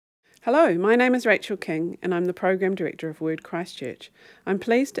Hello, my name is Rachel King and I'm the Program Director of Word Christchurch. I'm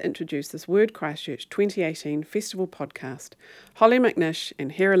pleased to introduce this Word Christchurch 2018 Festival podcast, Hollie McNish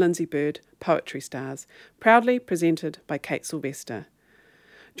and Hera Lindsay Bird, Poetry Stars, proudly presented by Kate Sylvester.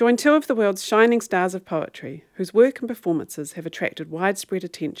 Join two of the world's shining stars of poetry, whose work and performances have attracted widespread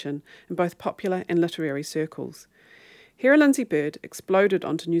attention in both popular and literary circles. Hera Lindsay Bird exploded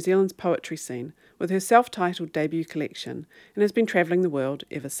onto New Zealand's poetry scene with her self-titled debut collection and has been travelling the world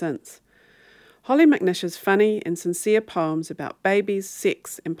ever since. Hollie McNish's funny and sincere poems about babies,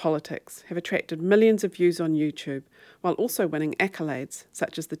 sex and politics have attracted millions of views on YouTube, while also winning accolades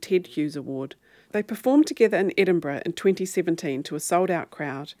such as the Ted Hughes Award. They performed together in Edinburgh in 2017 to a sold-out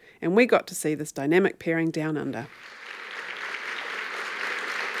crowd, and we got to see this dynamic pairing down under.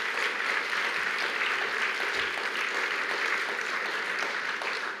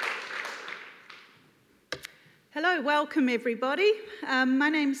 Hello, welcome everybody. My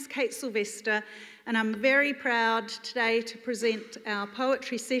name's Kate Sylvester and I'm very proud today to present our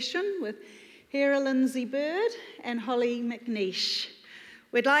poetry session with Hera Lindsay Bird and Hollie McNish.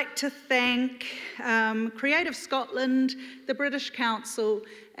 We'd like to thank Creative Scotland, the British Council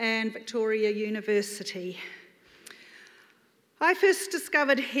and Victoria University. I first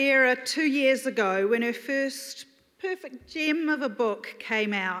discovered Hera 2 years ago when her first perfect gem of a book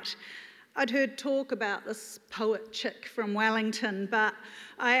came out. I'd heard talk about this poet chick from Wellington, but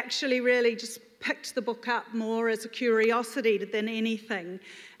I actually really just picked the book up more as a curiosity than anything,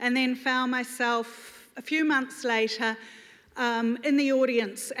 and then found myself a few months later in the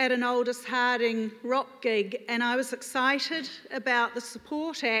audience at an Aldous Harding rock gig, and I was excited about the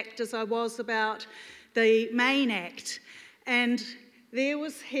support act as I was about the main act. And there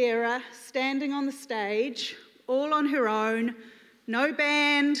was Hera standing on the stage, all on her own. No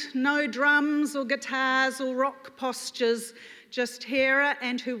band, no drums or guitars or rock postures, just Hera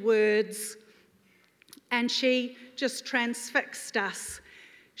and her words. And she just transfixed us.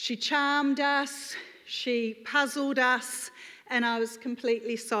 She charmed us, she puzzled us, and I was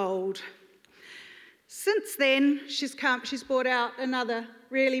completely sold. Since then, she's brought out another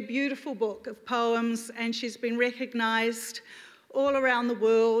really beautiful book of poems, and she's been recognised all around the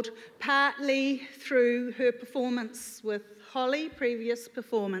world, partly through her performance with Hollie, previous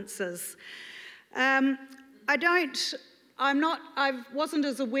performances. I wasn't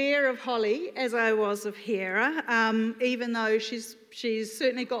as aware of Hollie as I was of Hera, even though she's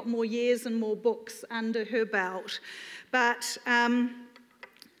certainly got more years and more books under her belt. But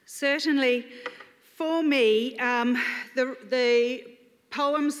certainly for me, the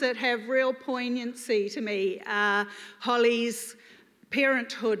poems that have real poignancy to me are Hollie's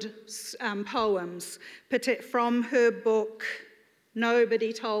parenthood poems from her book,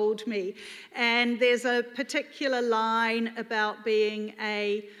 Nobody Told Me. And there's a particular line about being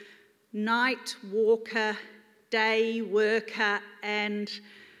a night walker, day worker, and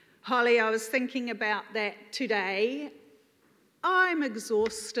Hollie, I was thinking about that today. I'm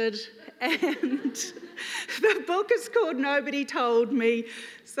exhausted, and the book is called Nobody Told Me,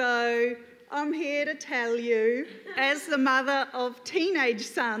 so I'm here to tell you, as the mother of teenage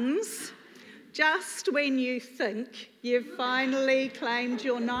sons, just when you think you've finally claimed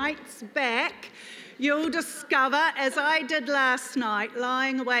your nights back, you'll discover, as I did last night,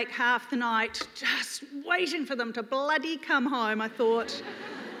 lying awake half the night, just waiting for them to bloody come home, I thought,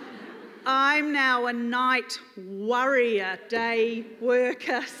 I'm now a night warrior, day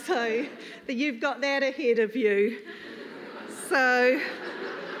worker, so that you've got that ahead of you. So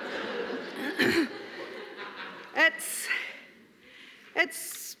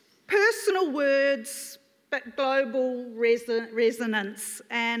it's personal words, but global resonance.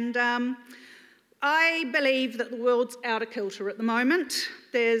 And I believe that the world's out of kilter at the moment.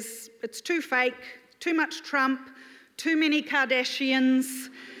 It's too fake, too much Trump, too many Kardashians.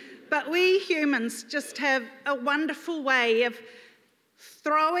 But we humans just have a wonderful way of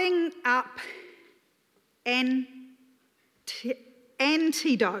throwing up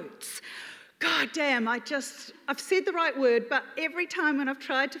antidotes. God damn, I've said the right word, but every time when I've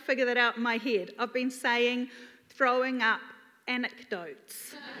tried to figure that out in my head, I've been saying throwing up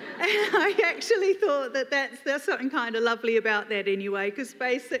anecdotes. And I actually thought that there's something kind of lovely about that anyway, because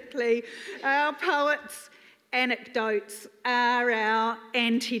basically our poets' anecdotes are our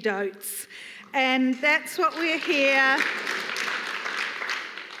antidotes. And that's what we're here.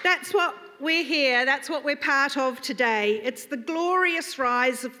 That's what we're part of today. It's the glorious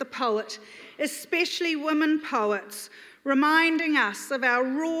rise of the poet, especially women poets, reminding us of our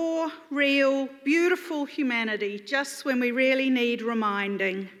raw, real, beautiful humanity just when we really need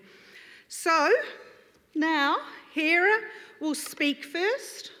reminding. So now Hera will speak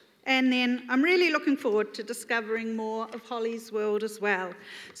first, And then I'm really looking forward to discovering more of Hollie's world as well.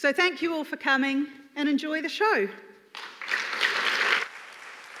 So thank you all for coming and enjoy the show.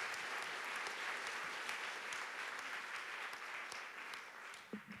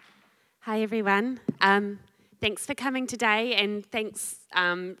 Hi everyone. Thanks for coming today, and thanks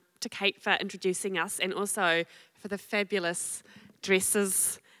to Kate for introducing us, and also for the fabulous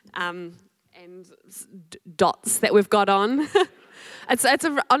dresses and dots that we've got on.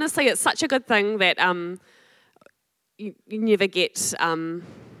 Honestly, it's such a good thing that you never get. I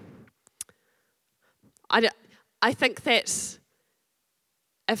think that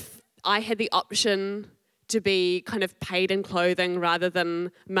if I had the option to be kind of paid in clothing rather than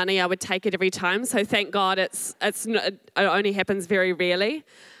money, I would take it every time. So thank God it only happens very rarely.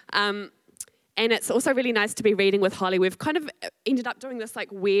 And it's also really nice to be reading with Hollie. We've kind of ended up doing this like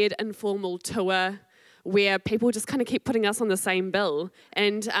weird informal tour where people just kind of keep putting us on the same bill.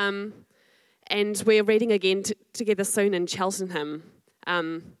 And we're reading again together soon in Cheltenham.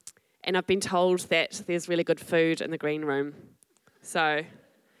 And I've been told that there's really good food in the green room. So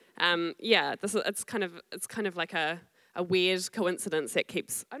it's kind of like a weird coincidence that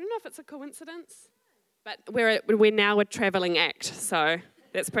keeps. I don't know if it's a coincidence, but we're now a travelling act, so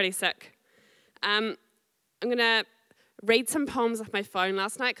that's pretty sick. I'm gonna read some poems off my phone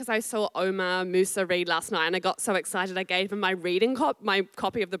last night because I saw Omar Musa read last night, and I got so excited I gave him my my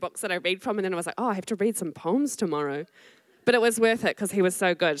copy of the books that I read from, and then I was like, oh, I have to read some poems tomorrow, but it was worth it because he was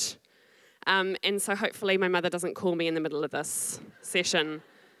so good. And so hopefully my mother doesn't call me in the middle of this session.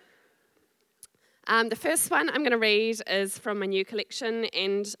 The first one I'm going to read is from my new collection,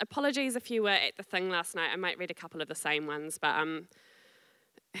 and apologies if you were at the thing last night. I might read a couple of the same ones, but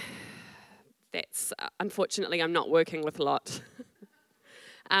that's unfortunately I'm not working with a lot.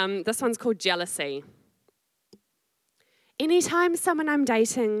 This one's called Jealousy. Anytime someone I'm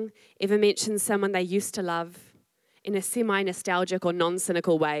dating ever mentions someone they used to love in a semi-nostalgic or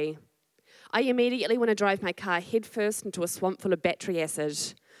non-cynical way, I immediately want to drive my car headfirst into a swamp full of battery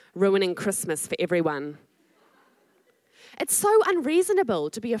acid, ruining Christmas for everyone. It's so unreasonable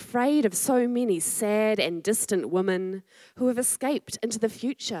to be afraid of so many sad and distant women who have escaped into the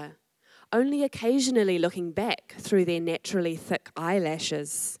future, only occasionally looking back through their naturally thick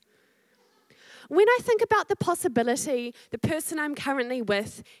eyelashes. When I think about the possibility the person I'm currently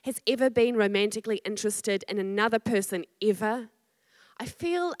with has ever been romantically interested in another person ever, I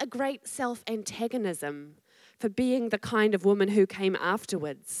feel a great self-antagonism for being the kind of woman who came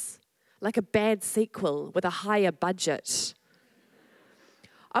afterwards, like a bad sequel with a higher budget.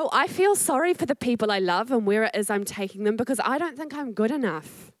 Oh, I feel sorry for the people I love and where it is I'm taking them because I don't think I'm good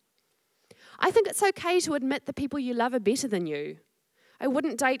enough. I think it's okay to admit the people you love are better than you. I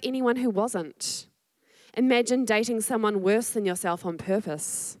wouldn't date anyone who wasn't. Imagine dating someone worse than yourself on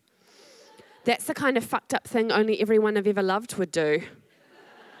purpose. That's the kind of fucked up thing only everyone I've ever loved would do.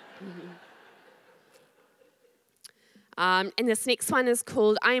 And this next one is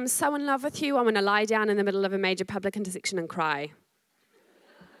called, I am so in love with you, I want to lie down in the middle of a major public intersection and cry.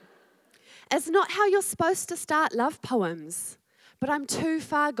 It's not how you're supposed to start love poems, but I'm too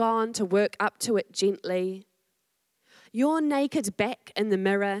far gone to work up to it gently. Your naked back in the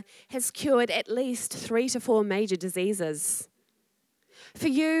mirror has cured at least 3 to 4 major diseases. For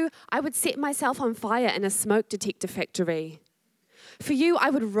you, I would set myself on fire in a smoke detector factory. For you, I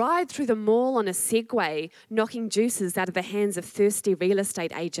would ride through the mall on a Segway, knocking juices out of the hands of thirsty real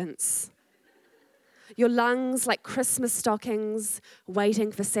estate agents. Your lungs like Christmas stockings,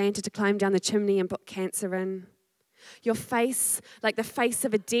 waiting for Santa to climb down the chimney and put cancer in. Your face like the face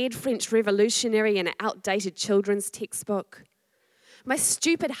of a dead French revolutionary in an outdated children's textbook. My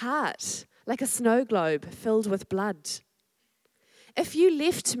stupid heart like a snow globe filled with blood. If you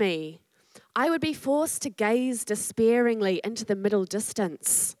left me, I would be forced to gaze despairingly into the middle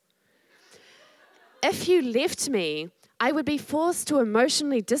distance. If you left me, I would be forced to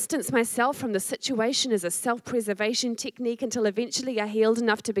emotionally distance myself from the situation as a self-preservation technique until eventually I healed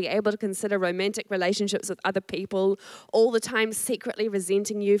enough to be able to consider romantic relationships with other people, all the time secretly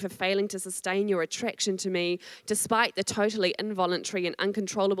resenting you for failing to sustain your attraction to me, despite the totally involuntary and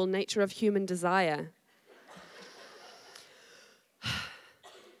uncontrollable nature of human desire.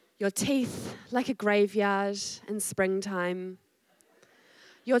 Your teeth like a graveyard in springtime.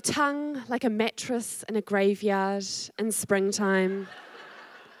 Your tongue like a mattress in a graveyard in springtime.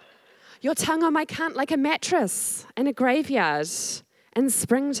 Your tongue on my cunt like a mattress in a graveyard in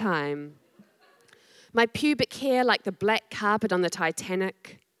springtime. My pubic hair like the black carpet on the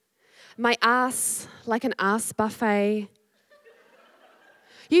Titanic. My ass like an ass buffet.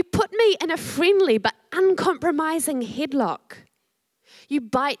 You put me in a friendly but uncompromising headlock. You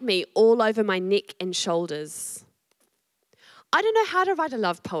bite me all over my neck and shoulders. I don't know how to write a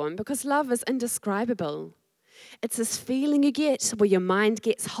love poem because love is indescribable. It's this feeling you get where your mind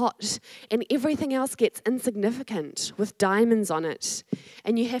gets hot and everything else gets insignificant with diamonds on it,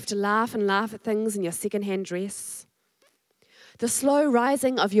 and you have to laugh and laugh at things in your secondhand dress. The slow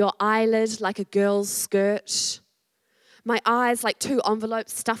rising of your eyelid like a girl's skirt. My eyes like 2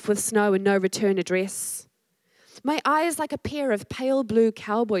 envelopes stuffed with snow and no return address. My eyes like a pair of pale blue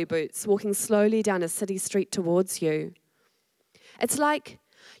cowboy boots walking slowly down a city street towards you. It's like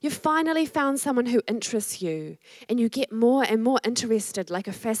you've finally found someone who interests you, and you get more and more interested like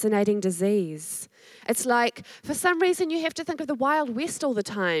a fascinating disease. It's like, for some reason, you have to think of the Wild West all the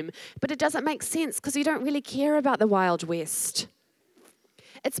time, but it doesn't make sense because you don't really care about the Wild West.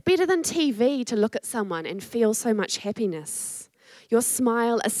 It's better than TV to look at someone and feel so much happiness. Your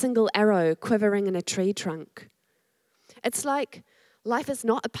smile, a single arrow quivering in a tree trunk. It's like life is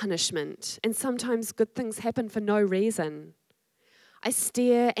not a punishment, and sometimes good things happen for no reason. I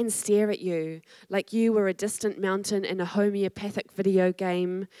stare and stare at you like you were a distant mountain in a homeopathic video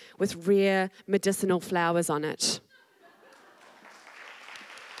game with rare medicinal flowers on it.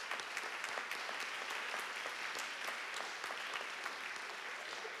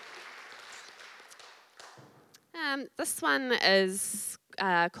 This one is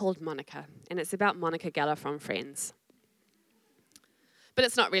called Monica, and it's about Monica Geller from Friends. But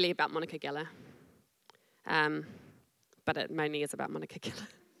it's not really about Monica Geller. But it mainly is about Monica Geller.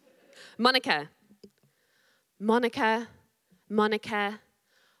 Monica. Monica, Monica,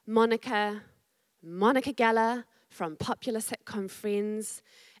 Monica, Monica Geller from popular sitcom Friends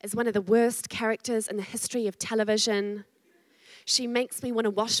is one of the worst characters in the history of television. She makes me want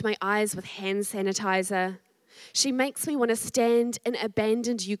to wash my eyes with hand sanitizer. She makes me want to stand in an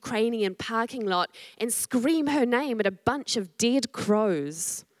abandoned Ukrainian parking lot and scream her name at a bunch of dead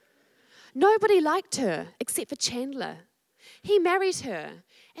crows. Nobody liked her except for Chandler. He married her,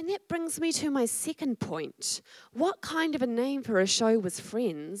 and that brings me to my second point. What kind of a name for a show was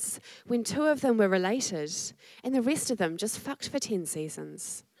Friends when 2 of them were related and the rest of them just fucked for 10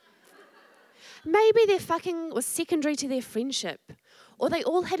 seasons? Maybe their fucking was secondary to their friendship, or they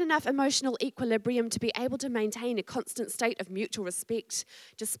all had enough emotional equilibrium to be able to maintain a constant state of mutual respect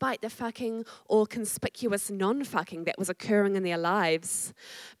despite the fucking or conspicuous non-fucking that was occurring in their lives.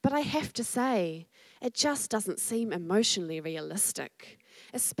 But I have to say, it just doesn't seem emotionally realistic,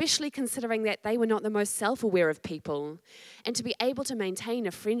 especially considering that they were not the most self-aware of people. And to be able to maintain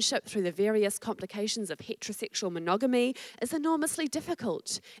a friendship through the various complications of heterosexual monogamy is enormously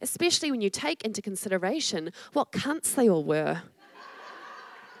difficult, especially when you take into consideration what cunts they all were.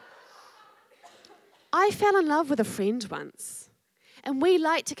 I fell in love with a friend once, and we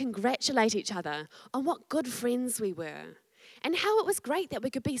liked to congratulate each other on what good friends we were, and how it was great that we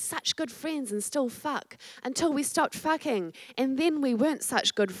could be such good friends and still fuck until we stopped fucking, and then we weren't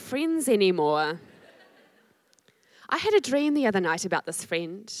such good friends anymore. I had a dream the other night about this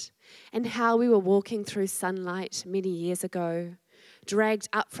friend, and how we were walking through sunlight many years ago, dragged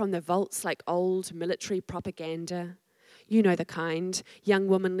up from the vaults like old military propaganda. You know the kind, young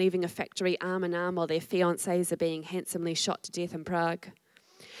woman leaving a factory arm in arm while their fiancés are being handsomely shot to death in Prague.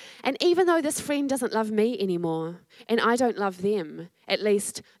 And even though this friend doesn't love me anymore, and I don't love them, at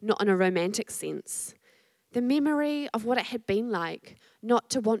least not in a romantic sense, the memory of what it had been like not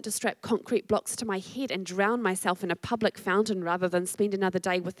to want to strap concrete blocks to my head and drown myself in a public fountain rather than spend another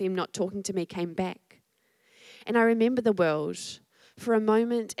day with them not talking to me came back. And I remember the world for a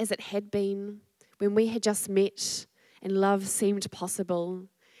moment as it had been when we had just met and love seemed possible,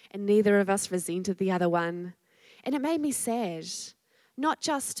 and neither of us resented the other one. And it made me sad, not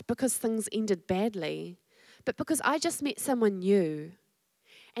just because things ended badly, but because I just met someone new.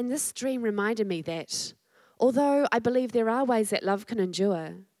 And this dream reminded me that, although I believe there are ways that love can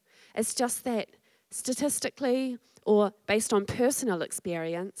endure, it's just that statistically or based on personal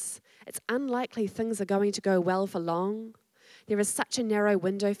experience, it's unlikely things are going to go well for long. There is such a narrow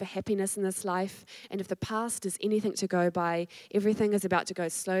window for happiness in this life, and if the past is anything to go by, everything is about to go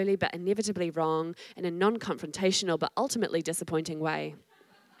slowly but inevitably wrong in a non-confrontational but ultimately disappointing way.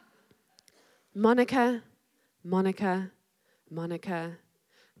 Monica, Monica, Monica,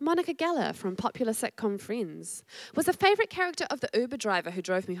 Monica Geller from popular sitcom Friends was a favourite character of the Uber driver who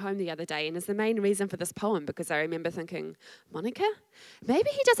drove me home the other day and is the main reason for this poem because I remember thinking, Monica? Maybe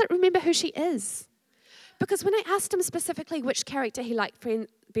he doesn't remember who she is. Because when I asked him specifically which character he liked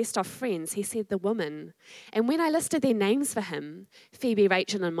best of Friends, he said the woman. And when I listed their names for him, Phoebe,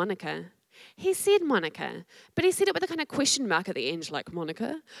 Rachel and Monica, He said Monica, but he said it with a kind of question mark at the end, like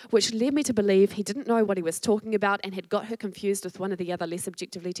Monica, which led me to believe he didn't know what he was talking about and had got her confused with one of the other less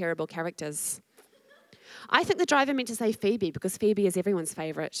objectively terrible characters. I think the driver meant to say Phoebe because Phoebe is everyone's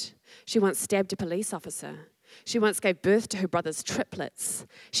favourite. She once stabbed a police officer. She once gave birth to her brother's triplets.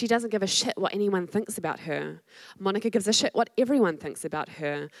 She doesn't give a shit what anyone thinks about her. Monica gives a shit what everyone thinks about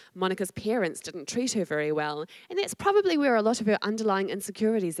her. Monica's parents didn't treat her very well, and that's probably where a lot of her underlying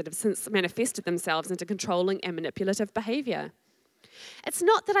insecurities that have since manifested themselves into controlling and manipulative behaviour. It's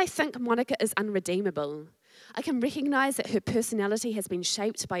not that I think Monica is unredeemable. I can recognise that her personality has been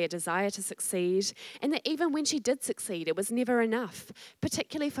shaped by a desire to succeed, and that even when she did succeed, it was never enough,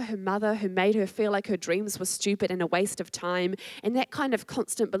 particularly for her mother, who made her feel like her dreams were stupid and a waste of time, and that kind of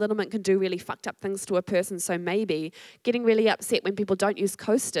constant belittlement can do really fucked up things to a person, so maybe getting really upset when people don't use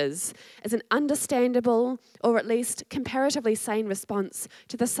coasters is an understandable, or at least comparatively sane response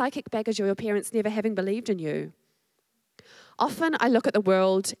to the psychic baggage of your parents never having believed in you. Often I look at the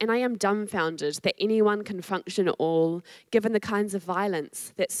world and I am dumbfounded that anyone can function at all, given the kinds of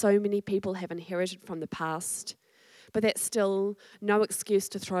violence that so many people have inherited from the past. But that's still no excuse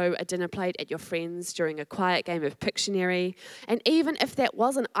to throw a dinner plate at your friends during a quiet game of Pictionary. And even if that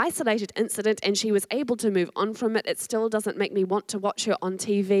was an isolated incident and she was able to move on from it, it still doesn't make me want to watch her on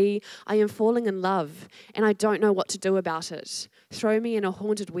TV. I am falling in love and I don't know what to do about it. Throw me in a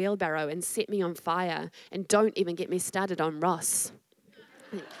haunted wheelbarrow and set me on fire, and don't even get me started on Ross.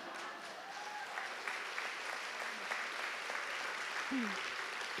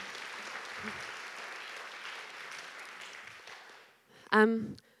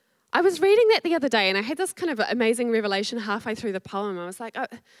 I was reading that the other day, and I had this kind of amazing revelation halfway through the poem. I was like, oh,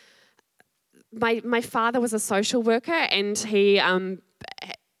 my father was a social worker, and he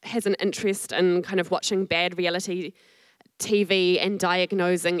has an interest in kind of watching bad reality TV and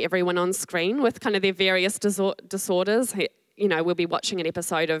diagnosing everyone on screen with kind of their various disorders. We'll be watching an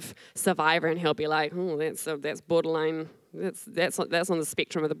episode of Survivor, and he'll be like, "Oh, that's borderline. That's on the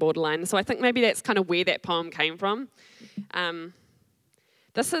spectrum of the borderline." So I think maybe that's kind of where that poem came from. I'm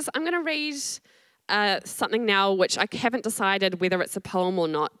going to read something now which I haven't decided whether it's a poem or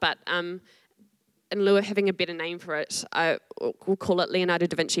not, but in lieu of having a better name for it, we'll call it Leonardo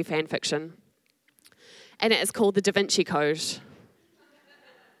da Vinci fan fiction. And it is called The Da Vinci Code.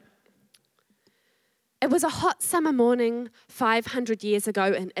 It was a hot summer morning 500 years ago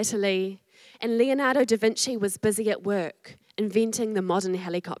in Italy, and Leonardo da Vinci was busy at work, inventing the modern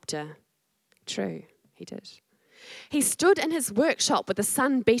helicopter. True, he did. He stood in his workshop with the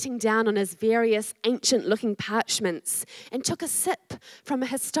sun beating down on his various ancient-looking parchments and took a sip from a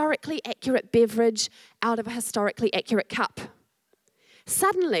historically accurate beverage out of a historically accurate cup.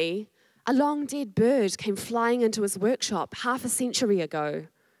 Suddenly, a long-dead bird came flying into his workshop half a century ago.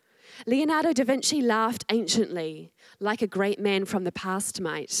 Leonardo da Vinci laughed anciently, like a great man from the past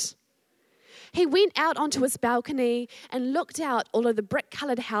might. He went out onto his balcony and looked out all of the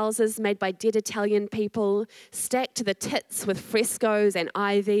brick-coloured houses made by dead Italian people, stacked to the tits with frescoes and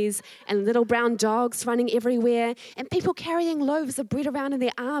ivies, and little brown dogs running everywhere, and people carrying loaves of bread around in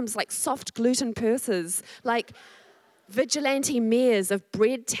their arms like soft gluten purses, like vigilante mayors of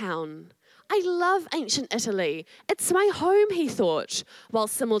Bread Town. I love ancient Italy. It's my home, he thought, while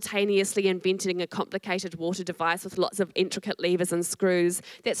simultaneously inventing a complicated water device with lots of intricate levers and screws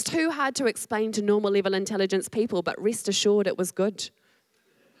that's too hard to explain to normal level intelligence people, but rest assured it was good.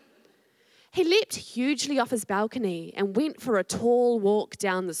 He leapt hugely off his balcony and went for a tall walk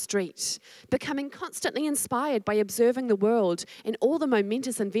down the street, becoming constantly inspired by observing the world and all the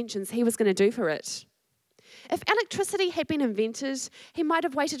momentous inventions he was going to do for it. If electricity had been invented, he might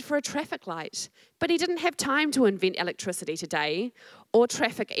have waited for a traffic light, but he didn't have time to invent electricity today, or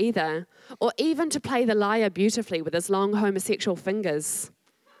traffic either, or even to play the lyre beautifully with his long homosexual fingers.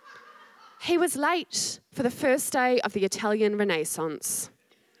 He was late for the first day of the Italian Renaissance.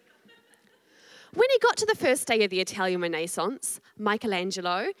 When he got to the first day of the Italian Renaissance,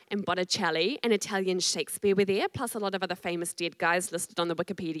 Michelangelo and Botticelli and Italian Shakespeare were there, plus a lot of other famous dead guys listed on the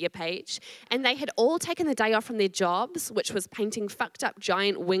Wikipedia page. And they had all taken the day off from their jobs, which was painting fucked up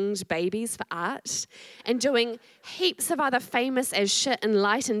giant winged babies for art, and doing heaps of other famous as shit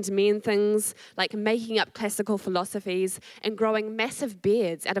enlightened men things, like making up classical philosophies and growing massive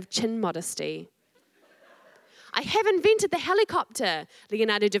beards out of chin modesty. I have invented the helicopter,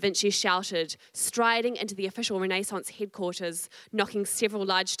 Leonardo da Vinci shouted, striding into the official Renaissance headquarters, knocking several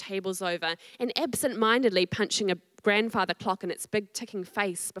large tables over, and absent-mindedly punching a grandfather clock in its big ticking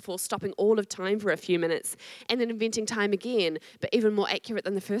face before stopping all of time for a few minutes, and then inventing time again, but even more accurate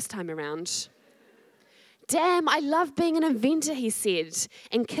than the first time around. damn, I love being an inventor, he said,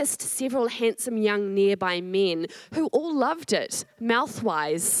 and kissed several handsome young nearby men who all loved it,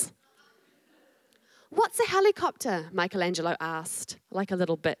 mouthwise. What's a helicopter? Michelangelo asked, like a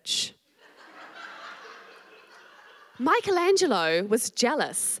little bitch. Michelangelo was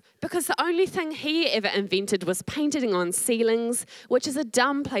jealous because the only thing he ever invented was painting on ceilings, which is a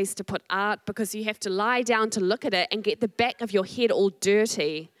dumb place to put art because you have to lie down to look at it and get the back of your head all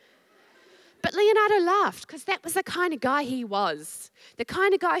dirty. But Leonardo laughed because that was the kind of guy he was. The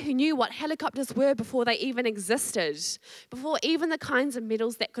kind of guy who knew what helicopters were before they even existed, before even the kinds of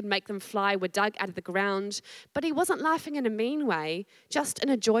metals that could make them fly were dug out of the ground. But he wasn't laughing in a mean way, just in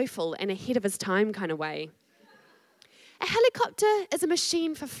a joyful and ahead of his time kind of way. A helicopter is a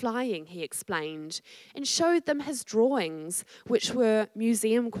machine for flying, he explained, and showed them his drawings, which were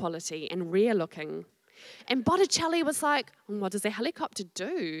museum quality and rare looking. And Botticelli was like, what does a helicopter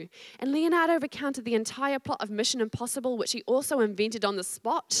do? And Leonardo recounted the entire plot of Mission Impossible, which he also invented on the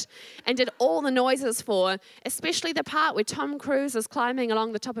spot and did all the noises for, especially the part where Tom Cruise is climbing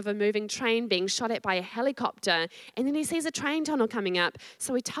along the top of a moving train being shot at by a helicopter. And then he sees a train tunnel coming up.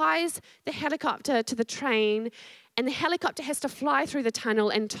 So he ties the helicopter to the train, and the helicopter has to fly through the tunnel,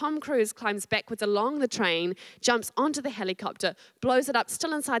 and Tom Cruise climbs backwards along the train, jumps onto the helicopter, blows it up,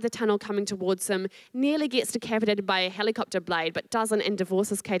 still inside the tunnel coming towards him, nearly gets decapitated by a helicopter blade, but doesn't, and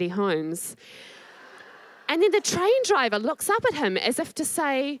divorces Katie Holmes. And then the train driver looks up at him as if to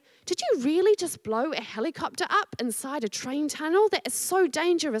say, did you really just blow a helicopter up inside a train tunnel? That is so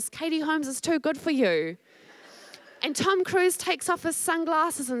dangerous. Katie Holmes is too good for you. And Tom Cruise takes off his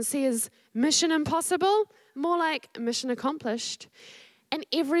sunglasses and says, Mission Impossible? More like mission accomplished. And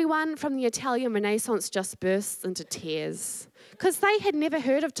everyone from the Italian Renaissance just bursts into tears because they had never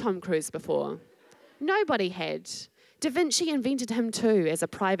heard of Tom Cruise before. Nobody had. Da Vinci invented him too as a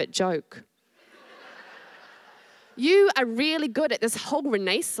private joke. You are really good at this whole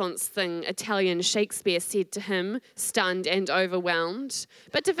Renaissance thing, Italian Shakespeare said to him, stunned and overwhelmed.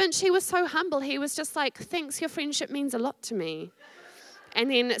 But Da Vinci was so humble, he was just like, thanks, your friendship means a lot to me. And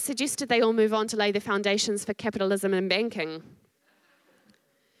then suggested they all move on to lay the foundations for capitalism and banking.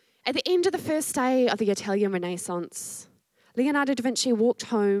 At the end of the first day of the Italian Renaissance, Leonardo da Vinci walked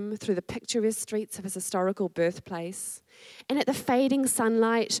home through the picturesque streets of his historical birthplace, and at the fading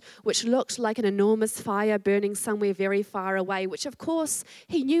sunlight, which looked like an enormous fire burning somewhere very far away, which of course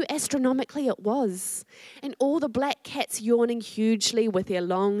he knew astronomically it was, and all the black cats yawning hugely with their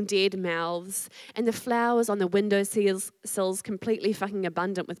long dead mouths, and the flowers on the windowsills completely fucking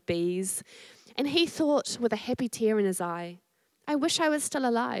abundant with bees, and he thought with a happy tear in his eye, I wish I was still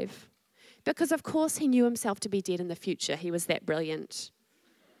alive. Because of course he knew himself to be dead in the future. He was that brilliant.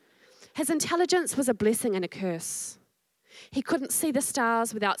 His intelligence was a blessing and a curse. He couldn't see the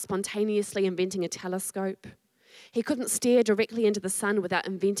stars without spontaneously inventing a telescope. He couldn't stare directly into the sun without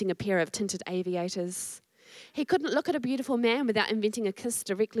inventing a pair of tinted aviators. He couldn't look at a beautiful man without inventing a kiss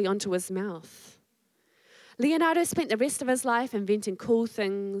directly onto his mouth. Leonardo spent the rest of his life inventing cool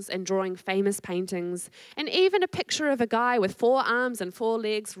things and drawing famous paintings, and even a picture of a guy with 4 arms and 4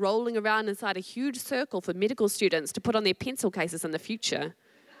 legs rolling around inside a huge circle for medical students to put on their pencil cases in the future.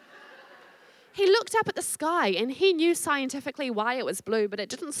 He looked up at the sky and he knew scientifically why it was blue, but it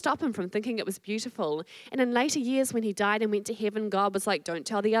didn't stop him from thinking it was beautiful. And in later years when he died and went to heaven, God was like, don't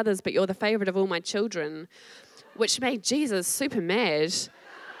tell the others, but you're the favorite of all my children, which made Jesus super mad.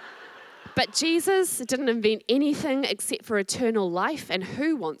 But Jesus didn't invent anything except for eternal life, and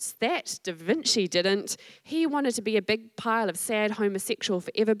who wants that? Da Vinci didn't. He wanted to be a big pile of sad homosexual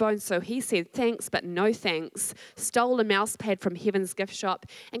forever bones, so he said thanks but no thanks, stole a mouse pad from heaven's gift shop,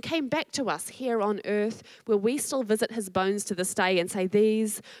 and came back to us here on earth, where we still visit his bones to this day and say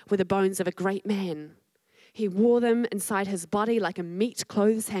these were the bones of a great man. He wore them inside his body like a meat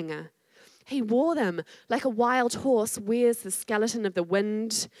clothes hanger. He wore them like a wild horse wears the skeleton of the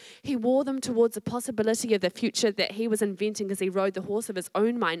wind. He wore them towards a possibility of the future that he was inventing as he rode the horse of his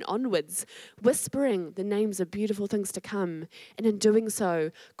own mind onwards, whispering the names of beautiful things to come, and in doing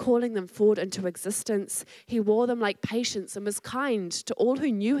so, calling them forward into existence. He wore them like patience and was kind to all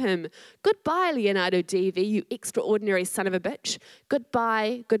who knew him. Goodbye, Leonardo DV, you extraordinary son of a bitch.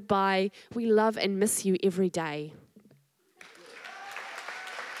 Goodbye, goodbye. We love and miss you every day.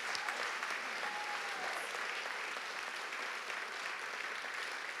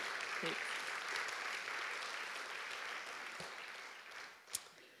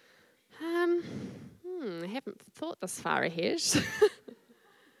 I haven't thought this far ahead.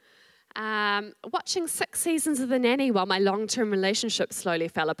 Watching 6 seasons of The Nanny while my long-term relationship slowly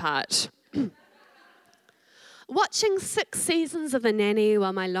fell apart. Watching 6 seasons of The Nanny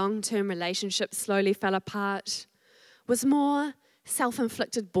while my long-term relationship slowly fell apart was more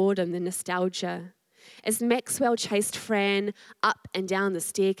self-inflicted boredom than nostalgia, as Maxwell chased Fran up and down the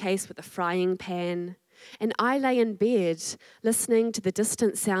staircase with a frying pan, and I lay in bed listening to the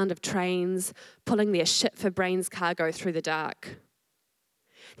distant sound of trains pulling their shit-for-brains cargo through the dark.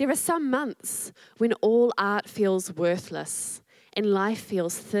 There are some months when all art feels worthless, and life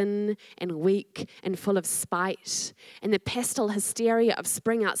feels thin and weak and full of spite, and the pastel hysteria of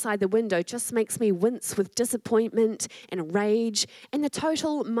spring outside the window just makes me wince with disappointment and rage and the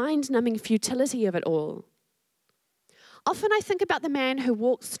total mind-numbing futility of it all. Often I think about the man who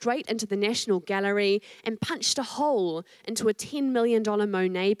walked straight into the National Gallery and punched a hole into a $10 million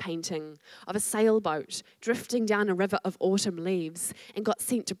Monet painting of a sailboat drifting down a river of autumn leaves and got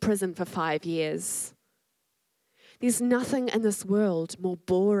sent to prison for 5 years. There's nothing in this world more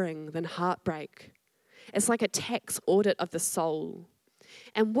boring than heartbreak. It's like a tax audit of the soul.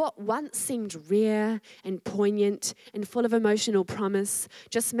 And what once seemed rare and poignant and full of emotional promise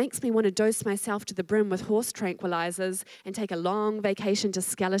just makes me want to dose myself to the brim with horse tranquilizers and take a long vacation to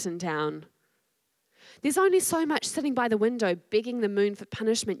Skeleton Town. There's only so much sitting by the window begging the moon for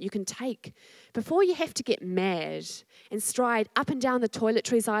punishment you can take before you have to get mad and stride up and down the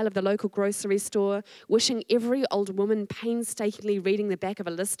toiletries aisle of the local grocery store, wishing every old woman painstakingly reading the back of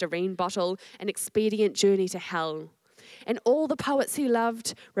a Listerine bottle an expedient journey to hell. And all the poets he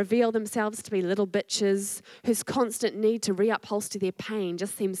loved reveal themselves to be little bitches whose constant need to reupholster their pain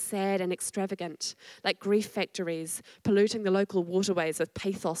just seems sad and extravagant, like grief factories polluting the local waterways with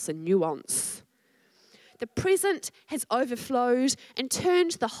pathos and nuance. The present has overflowed and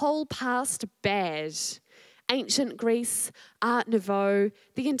turned the whole past bad. Ancient Greece, Art Nouveau,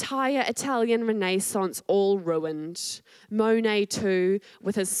 the entire Italian Renaissance all ruined. Monet too,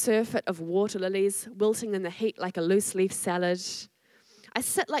 with his surfeit of water lilies wilting in the heat like a loose leaf salad. I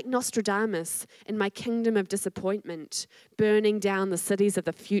sit like Nostradamus in my kingdom of disappointment, burning down the cities of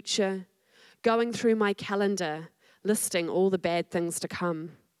the future, going through my calendar, listing all the bad things to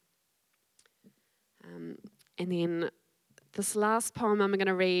come. And then this last poem I'm going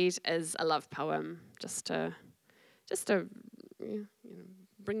to read is a love poem, just to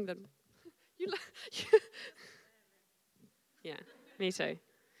bring the. Yeah, me too.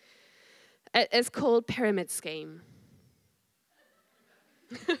 It is called Pyramid Scheme.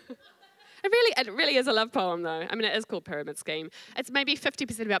 It really is a love poem, though. I mean, it is called Pyramid Scheme. It's maybe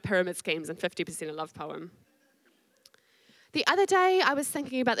 50% about pyramid schemes and 50% a love poem. The other day, I was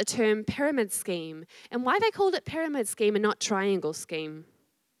thinking about the term pyramid scheme and why they called it pyramid scheme and not triangle scheme.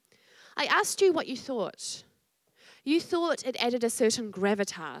 I asked you what you thought. You thought it added a certain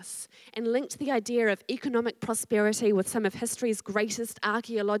gravitas and linked the idea of economic prosperity with some of history's greatest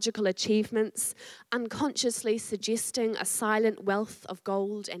archaeological achievements, unconsciously suggesting a silent wealth of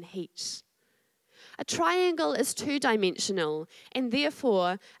gold and heat. A triangle is two-dimensional and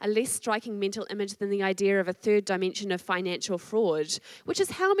therefore a less striking mental image than the idea of a third dimension of financial fraud, which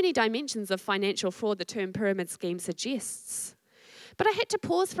is how many dimensions of financial fraud the term pyramid scheme suggests. But I had to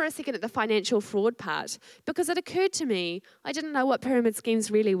pause for a second at the financial fraud part because it occurred to me I didn't know what pyramid schemes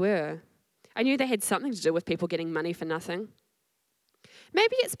really were. I knew they had something to do with people getting money for nothing.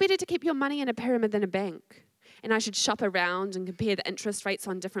 Maybe it's better to keep your money in a pyramid than a bank, and I should shop around and compare the interest rates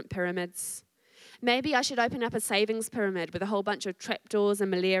on different pyramids. Maybe I should open up a savings pyramid with a whole bunch of trapdoors and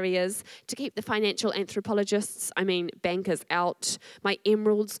malarias to keep the financial bankers out, my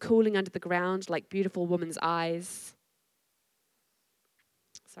emeralds cooling under the ground like beautiful women's eyes.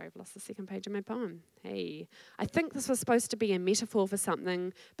 Sorry, I've lost the second page of my poem. Hey, I think this was supposed to be a metaphor for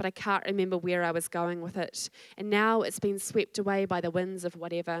something, but I can't remember where I was going with it. And now it's been swept away by the winds of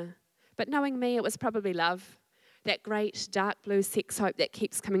whatever. But knowing me, it was probably love. That great dark blue sex hope that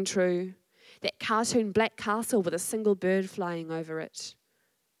keeps coming true. That cartoon black castle with a single bird flying over it.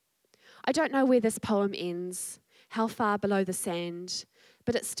 I don't know where this poem ends, how far below the sand,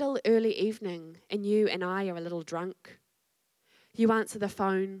 but it's still early evening and you and I are a little drunk. You answer the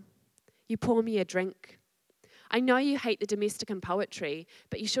phone. You pour me a drink. I know you hate the domestic and poetry,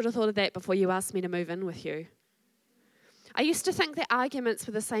 but you should have thought of that before you asked me to move in with you. I used to think that arguments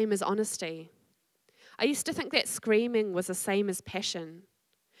were the same as honesty. I used to think that screaming was the same as passion.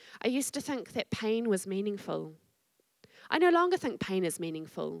 I used to think that pain was meaningful. I no longer think pain is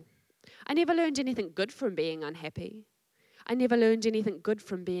meaningful. I never learned anything good from being unhappy. I never learned anything good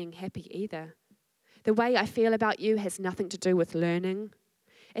from being happy either. The way I feel about you has nothing to do with learning.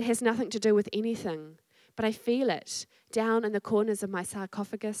 It has nothing to do with anything, but I feel it down in the corners of my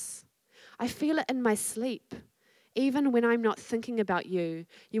sarcophagus. I feel it in my sleep, Even when I'm not thinking about you,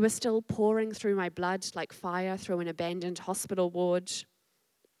 you are still pouring through my blood like fire through an abandoned hospital ward.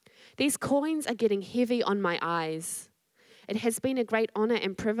 These coins are getting heavy on my eyes. It has been a great honour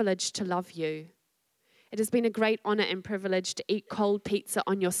and privilege to love you. It has been a great honour and privilege to eat cold pizza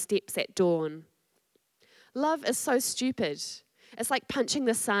on your steps at dawn. Love is so stupid. It's like punching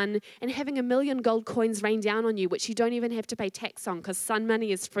the sun and having 1,000,000 gold coins rain down on you, which you don't even have to pay tax on because sun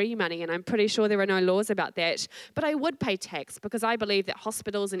money is free money, and I'm pretty sure there are no laws about that. But I would pay tax because I believe that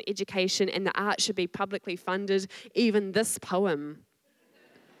hospitals and education and the arts should be publicly funded, even this poem.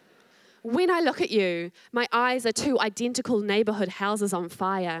 When I look at you, my eyes are two identical neighbourhood houses on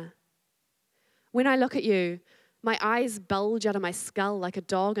fire. When I look at you, my eyes bulge out of my skull like a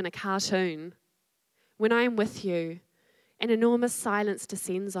dog in a cartoon. When I am with you, an enormous silence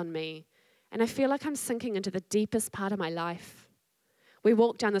descends on me, and I feel like I'm sinking into the deepest part of my life. We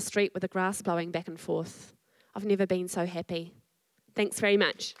walk down the street with the grass blowing back and forth. I've never been so happy. Thanks very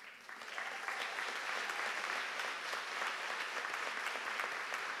much.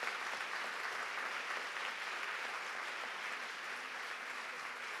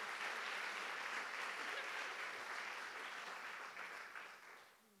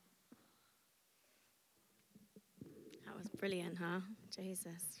 That was brilliant, huh?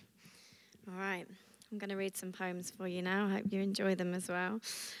 Jesus. All right. I'm going to read some poems for you now. I hope you enjoy them as well.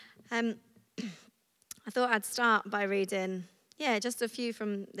 I thought I'd start by reading, just a few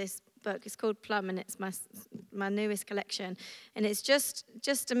from this book. It's called Plum, and it's my newest collection. And it's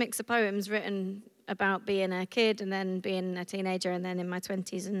just a mix of poems written about being a kid and then being a teenager and then in my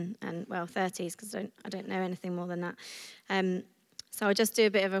 20s and 30s, because I don't know anything more than that. So I'll just do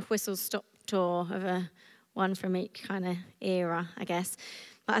a bit of a whistle-stop tour of one from each kind of era, I guess.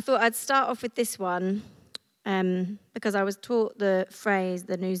 But I thought I'd start off with this one because I was taught the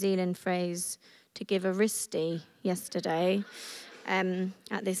New Zealand phrase, to give a wristy yesterday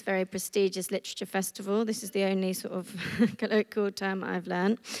at this very prestigious literature festival. This is the only sort of colloquial term I've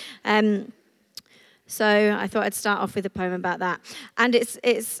learned. So I thought I'd start off with a poem about that. And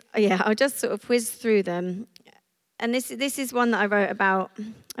I'll just sort of whiz through them. And this is one that I wrote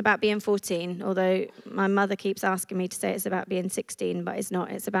about being 14, although my mother keeps asking me to say it's about being 16, but it's not.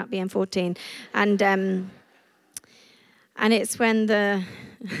 It's about being 14. And it's when the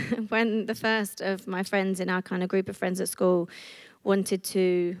first of my friends in our kind of group of friends at school wanted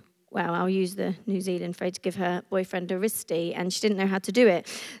to, I'll use the New Zealand phrase, to give her boyfriend a wristy, and she didn't know how to do it.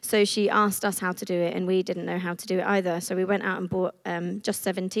 So she asked us how to do it, and we didn't know how to do it either. So we went out and bought Just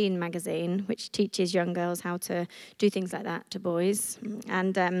 17 magazine, which teaches young girls how to do things like that to boys.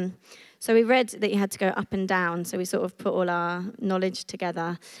 And so we read that you had to go up and down. So we sort of put all our knowledge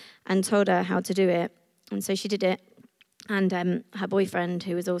together and told her how to do it. And so she did it. And her boyfriend,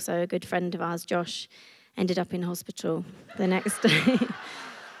 who was also a good friend of ours, Josh, ended up in hospital the next day.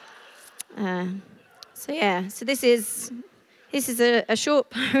 So this is a short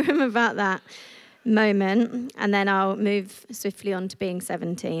poem about that moment, and then I'll move swiftly on to being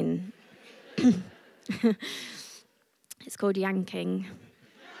 17. It's called Yanking.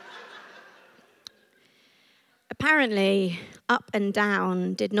 Apparently, up and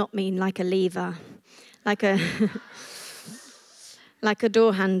down did not mean like a lever, like a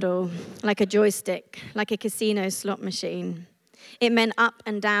door handle, like a joystick, like a casino slot machine. It meant up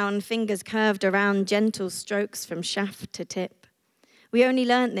and down, fingers curved around, gentle strokes from shaft to tip. We only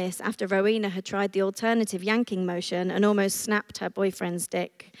learnt this after Rowena had tried the alternative yanking motion and almost snapped her boyfriend's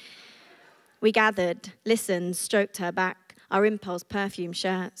dick. We gathered, listened, stroked her back, our impulse perfume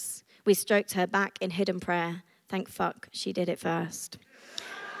shirts. We stroked her back in hidden prayer. Thank fuck she did it first.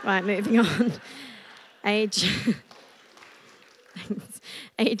 Right, moving on. Age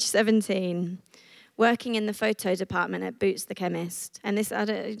 17. Working in the photo department at Boots the chemist. And this, I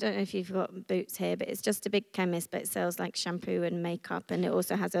don't know if you've got Boots here, but it's just a big chemist, but it sells like shampoo and makeup, and it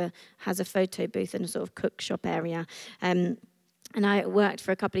also has a photo booth and a sort of cook shop area. And I worked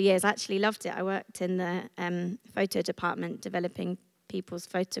for a couple of years. I actually loved it. I worked in the photo department developing people's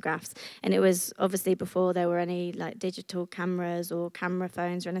photographs, and it was obviously before there were any like digital cameras or camera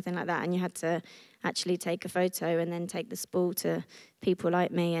phones or anything like that, and you had to actually take a photo and then take the spool to people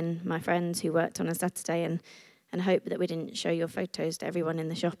like me and my friends who worked on a Saturday and hope that we didn't show your photos to everyone in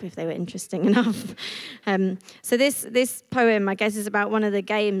the shop if they were interesting enough. So this poem, I guess, is about one of the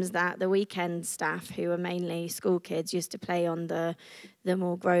games that the weekend staff, who were mainly school kids, used to play on the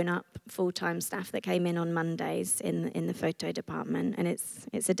more grown-up full-time staff that came in on Mondays in the photo department. And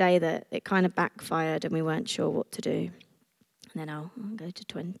it's a day that it kind of backfired and we weren't sure what to do. And then I'll go to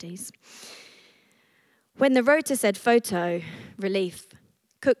 20s. When the rota said photo, relief,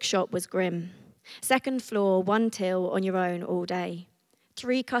 cook shop was grim. Second floor, 1 till, on your own all day.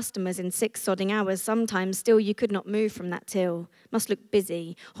 3 customers in 6 sodding hours. Sometimes still you could not move from that till. Must look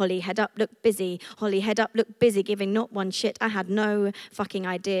busy. Holly, head up, look busy. Holly, head up, look busy. Giving not one shit. I had no fucking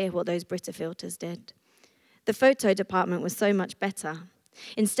idea what those Brita filters did. The photo department was so much better.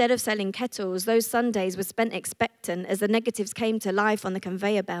 Instead of selling kettles, those Sundays were spent expectant as the negatives came to life on the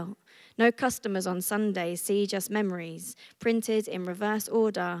conveyor belt. No customers on Sundays, see just memories. Printed in reverse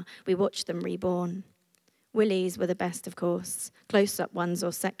order, we watched them reborn. Willies were the best, of course, close-up ones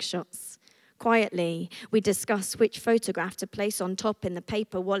or sex shots. Quietly, we discussed which photograph to place on top in the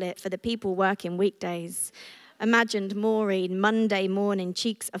paper wallet for the people working weekdays. Imagined Maureen Monday morning,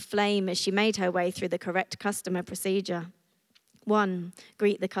 cheeks aflame as she made her way through the correct customer procedure. 1,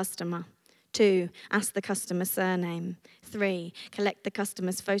 greet the customer. 2, ask the customer's surname. 3, collect the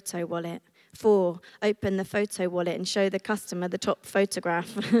customer's photo wallet. 4, open the photo wallet and show the customer the top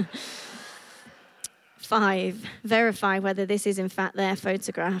photograph. 5, verify whether this is in fact their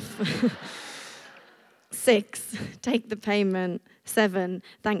photograph. 6, take the payment. 7,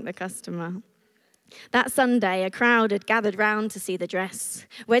 thank the customer. That Sunday, a crowd had gathered round to see the dress.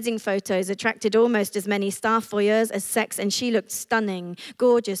 Wedding photos attracted almost as many staff voyeurs as sex, and she looked stunning.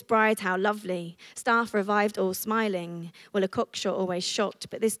 Gorgeous bride, how lovely. Staff revived all smiling. Well, a cockshot always shocked,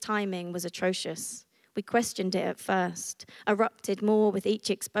 but this timing was atrocious. We questioned it at first, erupted more with each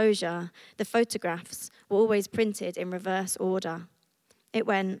exposure. The photographs were always printed in reverse order. It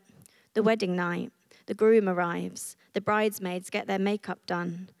went, the wedding night, the groom arrives, the bridesmaids get their makeup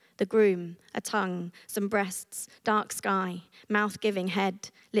done. The groom, a tongue, some breasts, dark sky, mouth giving head,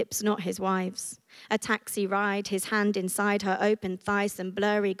 lips not his wife's. A taxi ride, his hand inside her open thigh, some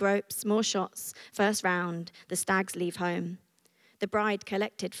blurry gropes, more shots. First round, the stags leave home. The bride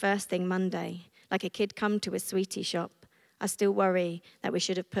collected first thing Monday, like a kid come to a sweetie shop. I still worry that we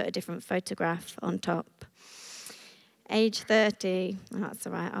should have put a different photograph on top. Age 30, that's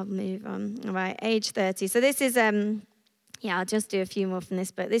all right, I'll move on. All right, age 30. So this is, I'll just do a few more from this,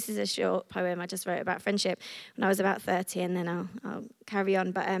 but this is a short poem I just wrote about friendship when I was about 30, and then I'll carry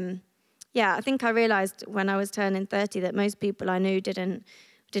on. But I think I realised when I was turning 30 that most people I knew didn't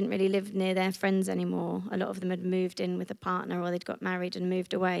really live near their friends anymore. A lot of them had moved in with a partner, or they'd got married and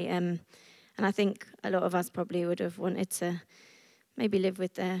moved away. And I think a lot of us probably would have wanted to maybe live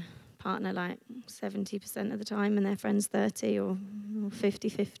with their partner like 70% of the time and their friends 30 or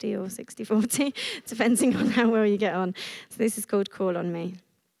 50-50 or 60-40, depending on how well you get on. So this is called Call on Me.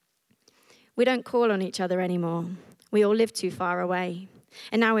 We don't call on each other anymore. We all live too far away.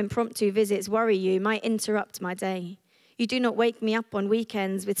 And now impromptu visits worry you, might interrupt my day. You do not wake me up on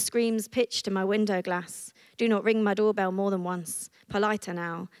weekends with screams pitched to my window glass. Do not ring my doorbell more than once. Politer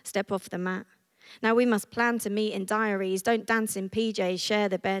now, step off the mat. Now we must plan to meet in diaries. Don't dance in PJs, share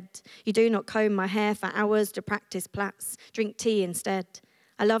the bed. You do not comb my hair for hours to practice plats. Drink tea instead.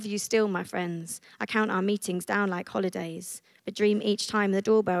 I love you still, my friends. I count our meetings down like holidays. But dream each time the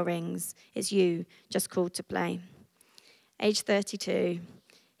doorbell rings, it's you, just called to play. Age 32,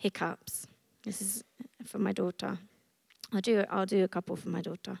 hiccups. This is for my daughter. I'll do a couple for my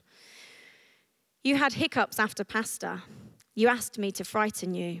daughter. You had hiccups after pasta. You asked me to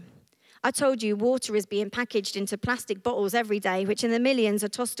frighten you. I told you water is being packaged into plastic bottles every day, which in the millions are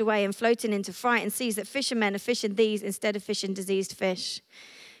tossed away and floating into frightened seas, that fishermen are fishing these instead of fishing diseased fish.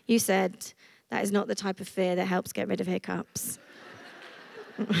 You said, that is not the type of fear that helps get rid of hiccups.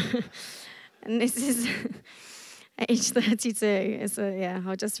 And this is age 32.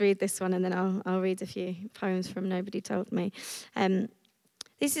 I'll just read this one and then I'll read a few poems from Nobody Told Me.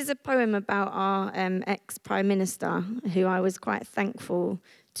 This is a poem about our ex-Prime Minister, who I was quite thankful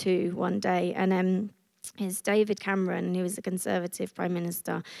to one day, and is David Cameron, who was a Conservative Prime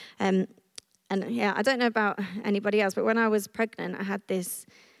Minister. I don't know about anybody else, but when I was pregnant, I had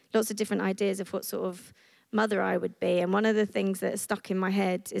lots of different ideas of what sort of mother I would be, and one of the things that stuck in my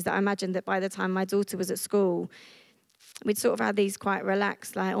head is that I imagined that by the time my daughter was at school, we'd sort of had these quite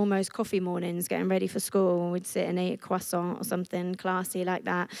relaxed, like almost coffee mornings, getting ready for school, and we'd sit and eat a croissant or something classy like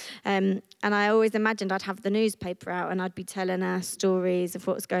that. And I always imagined I'd have the newspaper out and I'd be telling her stories of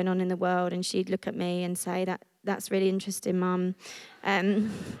what's going on in the world, and she'd look at me and say, that's really interesting, Mum.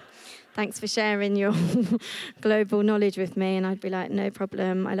 Thanks for sharing your global knowledge with me. And I'd be like, no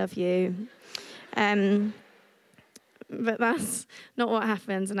problem, I love you. But that's not what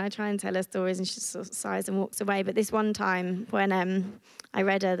happens, and I try and tell her stories and she sort of sighs and walks away. But this one time when I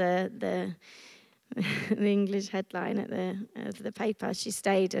read her the English headline of the paper, she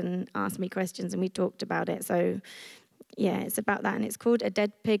stayed and asked me questions and we talked about it. So yeah, it's about that, and it's called A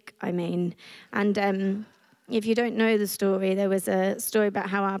Dead Pig, I Mean. And if you don't know the story, there was a story about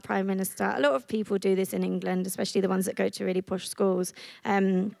how our Prime Minister, a lot of people do this in England, especially the ones that go to really posh schools,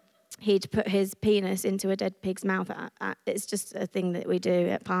 he'd put his penis into a dead pig's mouth. It's just a thing that we do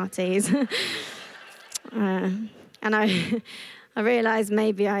at parties. And I realised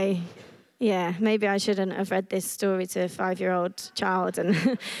maybe I shouldn't have read this story to a 5-year-old child.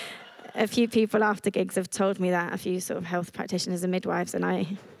 And a few people after gigs have told me that, a few sort of health practitioners and midwives, and I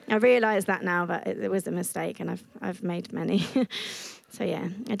realise that now, that it was a mistake, and I've made many. So yeah,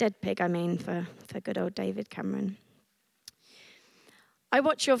 a dead pig, for good old David Cameron. I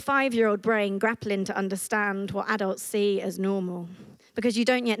watch your 5-year-old brain grappling to understand what adults see as normal, because you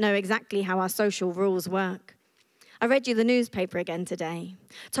don't yet know exactly how our social rules work. I read you the newspaper again today,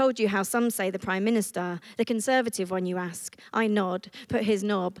 told you how some say the Prime Minister, the Conservative one you ask, I nod, put his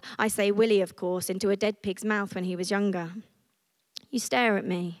knob, I say Willie of course, into a dead pig's mouth when he was younger. You stare at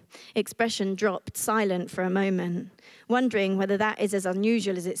me, expression dropped, silent for a moment, wondering whether that is as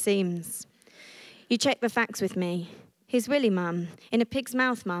unusual as it seems. You check the facts with me. He's Willie, mum, in a pig's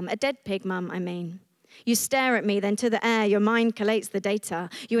mouth, mum, a dead pig, mum, I mean. You stare at me, then to the air, your mind collates the data.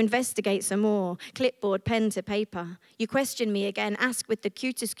 You investigate some more, clipboard, pen to paper. You question me again, ask with the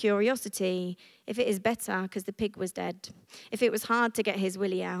cutest curiosity if it is better because the pig was dead, if it was hard to get his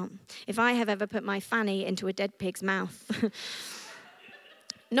Willie out, if I have ever put my fanny into a dead pig's mouth.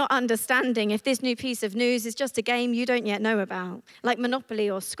 Not understanding if this new piece of news is just a game you don't yet know about, like Monopoly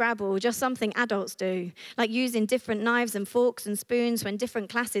or Scrabble, just something adults do, like using different knives and forks and spoons when different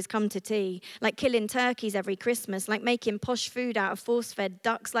classes come to tea, like killing turkeys every Christmas, like making posh food out of force-fed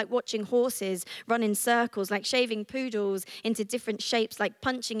ducks, like watching horses run in circles, like shaving poodles into different shapes, like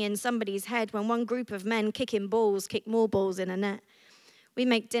punching in somebody's head when one group of men kicking balls kick more balls in a net. We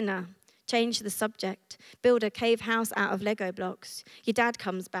make dinner. Change the subject, build a cave house out of Lego blocks. Your dad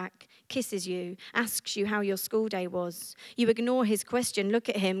comes back, kisses you, asks you how your school day was. You ignore his question, look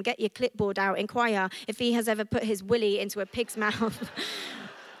at him, get your clipboard out, inquire if he has ever put his Willie into a pig's mouth.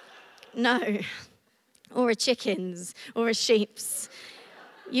 No. Or a chicken's, or a sheep's.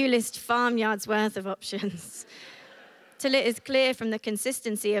 You list farmyards worth of options. Till it is clear from the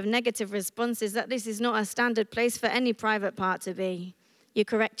consistency of negative responses that this is not a standard place for any private part to be. You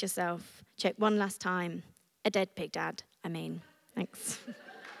correct yourself. Check one last time. A dead pig, Dad, Thanks.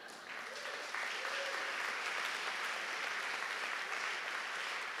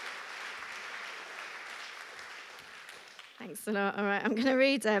 Thanks a lot. All right, I'm going to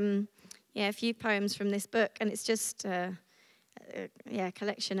read a few poems from this book, and it's just a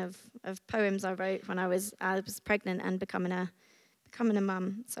collection of poems I wrote when I was pregnant and becoming a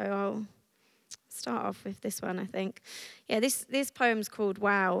mum. So I'll start off with this one, I think. Yeah, this poem's called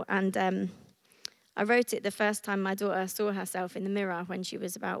Wow, and I wrote it the first time my daughter saw herself in the mirror when she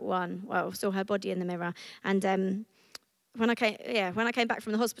was about 1. Well, saw her body in the mirror. And when I came back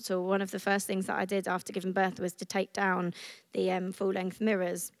from the hospital, one of the first things that I did after giving birth was to take down the full-length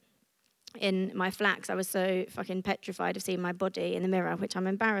mirrors in my flat, 'cause I was so fucking petrified of seeing my body in the mirror, which I'm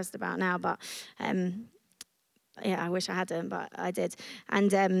embarrassed about now, but I wish I hadn't, but I did.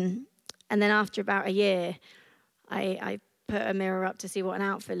 And then after about a year, I put a mirror up to see what an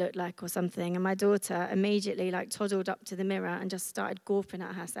outfit looked like or something, and my daughter immediately toddled up to the mirror and just started gawping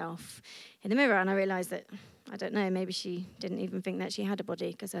at herself in the mirror, and I realised that, I don't know, maybe she didn't even think that she had a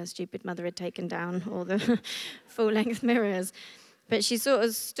body because her stupid mother had taken down all the full-length mirrors. But she sort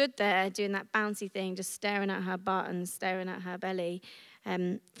of stood there doing that bouncy thing, just staring at her butt and staring at her belly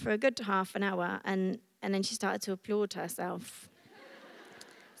for a good half an hour, and then she started to applaud herself.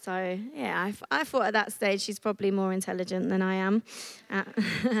 So, yeah, I thought at that stage she's probably more intelligent than I am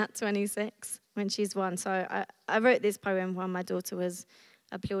at 26 when she's 1. So I wrote this poem while my daughter was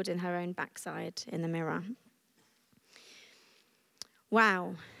applauding her own backside in the mirror.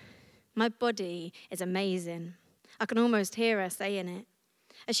 Wow, my body is amazing. I can almost hear her saying it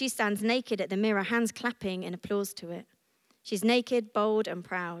as she stands naked at the mirror, hands clapping in applause to it. She's naked, bold and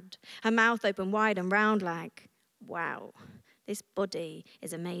proud, her mouth open wide and round like, wow. This body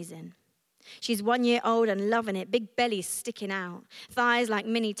is amazing. She's 1 year old and loving it, big belly sticking out, thighs like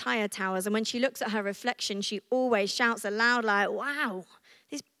mini tire towers, and when she looks at her reflection, she always shouts aloud like, wow,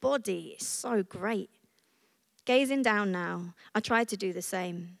 this body is so great. Gazing down now, I try to do the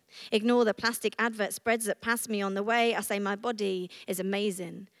same. Ignore the plastic advert spreads that pass me on the way. I say my body is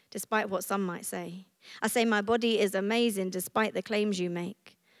amazing, despite what some might say. I say my body is amazing, despite the claims you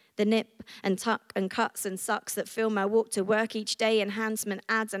make. The nip and tuck and cuts and sucks that fill my walk to work each day, enhancement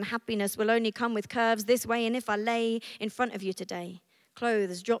ads and happiness will only come with curves this way. And if I lay in front of you today,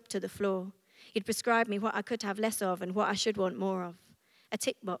 clothes dropped to the floor, you'd prescribe me what I could have less of and what I should want more of. A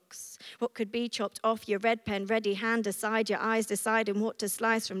tick box, what could be chopped off, your red pen ready, hand aside, your eyes deciding what to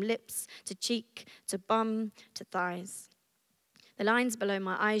slice from lips to cheek to bum to thighs. The lines below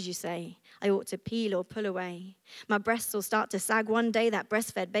my eyes, you say, I ought to peel or pull away. My breasts will start to sag one day, that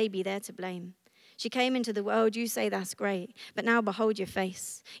breastfed baby there to blame. She came into the world, you say that's great, but now behold your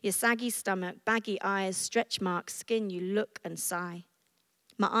face, your saggy stomach, baggy eyes, stretch marks, skin, you look and sigh.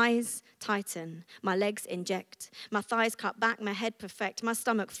 My eyes tighten, my legs inject, my thighs cut back, my head perfect, my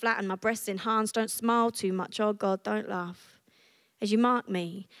stomach flatten, my breasts enhanced. Don't smile too much, oh God, don't laugh. As you mark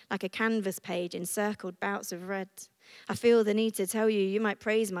me like a canvas page in circled bouts of red, I feel the need to tell you, you might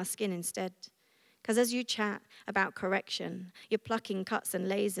praise my skin instead. Because as you chat about correction, you're plucking cuts and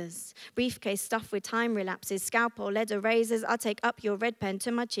lasers, briefcase stuffed with time relapses, scalpel, lead erasers, I'll take up your red pen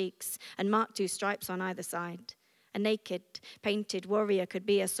to my cheeks and mark 2 stripes on either side. A naked, painted warrior could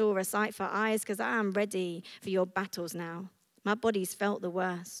be a sorer sight for eyes, because I am ready for your battles now. My body's felt the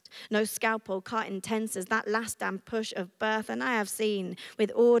worst. No scalpel cut intense as that last damn push of birth, and I have seen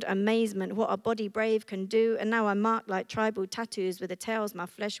with awed amazement what a body brave can do, and now I'm marked like tribal tattoos with the tales my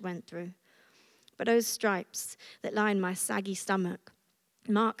flesh went through. But those stripes that line my saggy stomach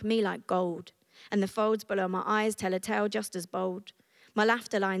mark me like gold, and the folds below my eyes tell a tale just as bold. My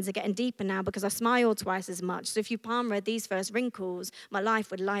laughter lines are getting deeper now because I smile twice as much, so if you palm read these first wrinkles, my life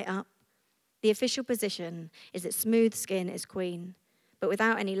would light up. The official position is that smooth skin is queen, but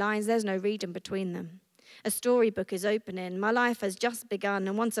without any lines, there's no reading between them. A storybook is opening, my life has just begun,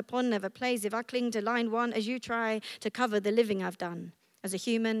 and once upon never plays if I cling to line 1 as you try to cover the living I've done. As a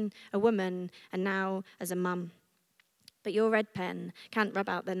human, a woman, and now as a mum. But your red pen can't rub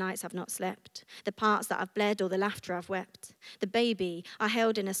out the nights I've not slept, the parts that I've bled or the laughter I've wept, the baby I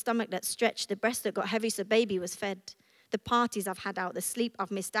held in a stomach that stretched, the breast that got heavy so baby was fed, the parties I've had out, the sleep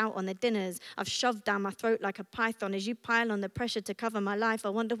I've missed out on, the dinners I've shoved down my throat like a python. As you pile on the pressure to cover my life, I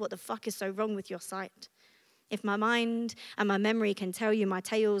wonder what the fuck is so wrong with your sight. If my mind and my memory can tell you my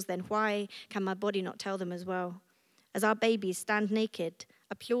tales, then why can my body not tell them as well? As our babies stand naked,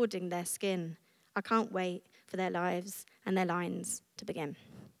 applauding their skin, I can't wait for their lives and their lines to begin.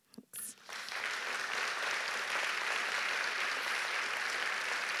 Thanks.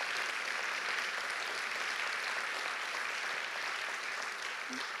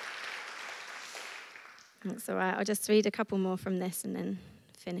 That's all right. I'll just read a couple more from this and then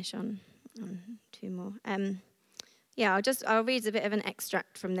finish on 2 more. I'll read a bit of an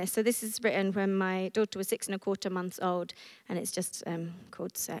extract from this. So this is written when my daughter was 6 1/4 months old, and it's just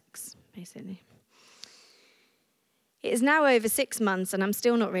called Sex, basically. It is now over 6 months, and I'm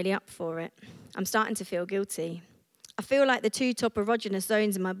still not really up for it. I'm starting to feel guilty. I feel like the 2 top erogenous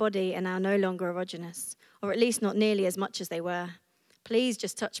zones in my body are now no longer erogenous, or at least not nearly as much as they were. Please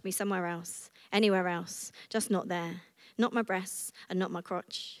just touch me somewhere else, anywhere else, just not there. Not my breasts and not my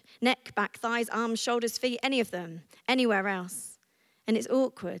crotch. Neck, back, thighs, arms, shoulders, feet, any of them, anywhere else. And it's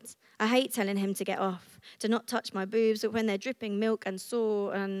awkward. I hate telling him to get off, to not touch my boobs, but when they're dripping milk and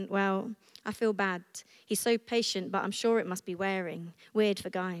sore and, well, I feel bad. He's so patient, but I'm sure it must be wearing. Weird for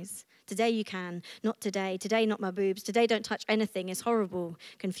guys. Today you can, not today. Today not my boobs. Today don't touch anything. It's horrible,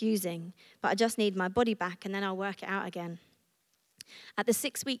 confusing. But I just need my body back and then I'll work it out again. At the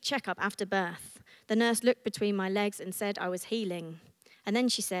 6-week checkup after birth, the nurse looked between my legs and said I was healing. And then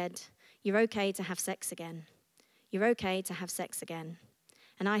she said, "You're okay to have sex again. You're okay to have sex again."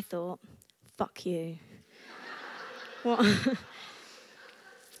 And I thought, fuck you.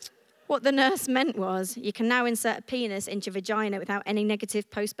 What the nurse meant was, you can now insert a penis into your vagina without any negative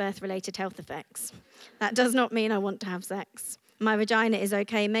post-birth related health effects. That does not mean I want to have sex. My vagina is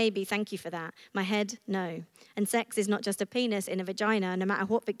okay, maybe, thank you for that. My head, no. And sex is not just a penis in a vagina, no matter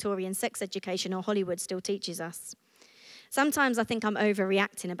what Victorian sex education or Hollywood still teaches us. Sometimes I think I'm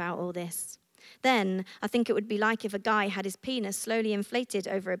overreacting about all this. Then I think it would be like if a guy had his penis slowly inflated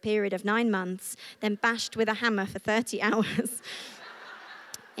over a period of 9 months, then bashed with a hammer for 30 hours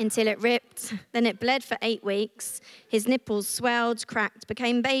until it ripped. Then it bled for 8 weeks. His nipples swelled, cracked,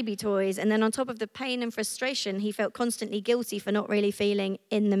 became baby toys. And then on top of the pain and frustration, he felt constantly guilty for not really feeling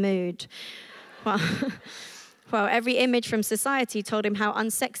in the mood. Well, every image from society told him how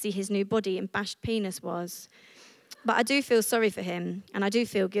unsexy his new body and bashed penis was. But I do feel sorry for him, and I do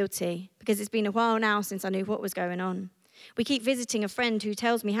feel guilty, because it's been a while now since I knew what was going on. We keep visiting a friend who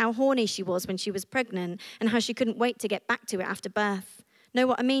tells me how horny she was when she was pregnant, and how she couldn't wait to get back to it after birth. Know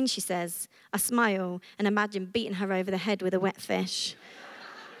what I mean, she says. I smile and imagine beating her over the head with a wet fish.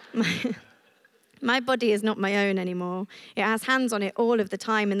 My body is not my own anymore. It has hands on it all of the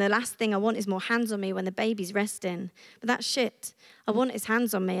time, and the last thing I want is more hands on me when the baby's resting. But that's shit. I want his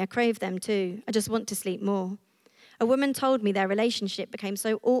hands on me. I crave them too. I just want to sleep more. A woman told me their relationship became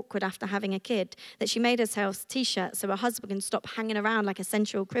so awkward after having a kid that she made herself T-shirts so her husband can stop hanging around like a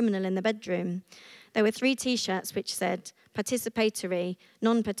sensual criminal in the bedroom. There were 3 T-shirts which said participatory,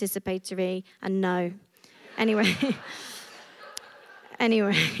 non-participatory, and no. Anyway,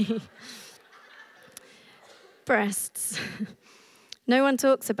 breasts. No one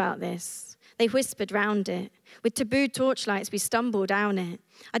talks about this. They whispered round it. With taboo torchlights, we stumble down it.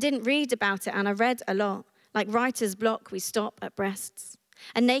 I didn't read about it, and I read a lot. Like writer's block, we stop at breasts.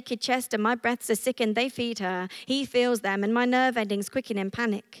 A naked chest and my breaths are sickened, they feed her. He feels them and my nerve endings quicken in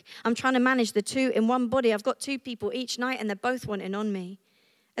panic. I'm trying to manage the 2 in one body. I've got 2 people each night and they're both wanting on me.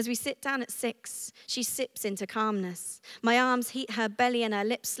 As we sit down at 6, she sips into calmness. My arms heat her belly and her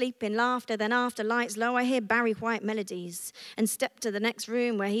lips sleep in laughter. Then after lights low, I hear Barry White melodies and step to the next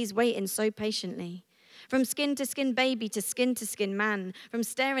room where he's waiting so patiently. From skin to skin baby to skin man, from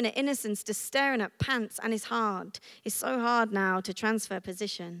staring at innocence to staring at pants, and it's hard. It's so hard now to transfer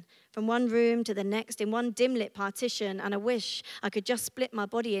position from one room to the next in one dim-lit partition, and I wish I could just split my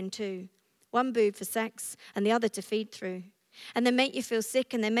body in 2. One boob for sex and the other to feed through. And they make you feel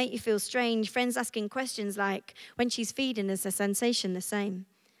sick and they make you feel strange. Friends asking questions like, when she's feeding, is the sensation the same?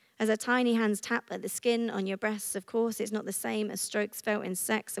 As her tiny hands tap at the skin on your breasts, of course, it's not the same as strokes felt in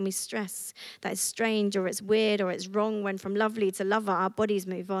sex, and we stress that it's strange or it's weird or it's wrong when from lovely to lover, our bodies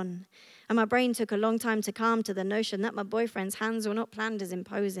move on. And my brain took a long time to calm to the notion that my boyfriend's hands were not planned as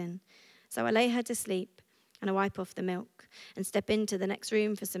imposing. So I lay her to sleep, and I wipe off the milk, and step into the next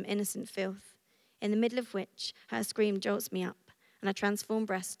room for some innocent filth, in the middle of which her scream jolts me up, and I transform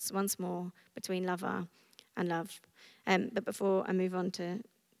breasts once more between lover and love. But before I move on to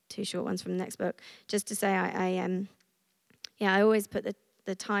 2 short ones from the next book, just to say I always put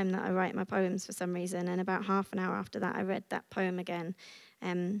the time that I write my poems for some reason, and about half an hour after that I read that poem again,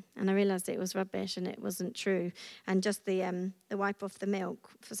 and I realised it was rubbish and it wasn't true. And just the wipe off the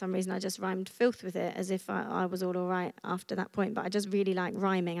milk, for some reason I just rhymed filth with it as if I was all right after that point. But I just really like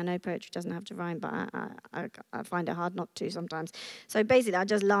rhyming. I know poetry doesn't have to rhyme, but I find it hard not to sometimes. So basically I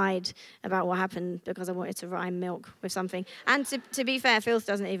just lied about what happened because I wanted to rhyme milk with something. And to be fair, filth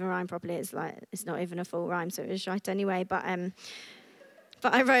doesn't even rhyme properly. It's not even a full rhyme, so it was shite anyway.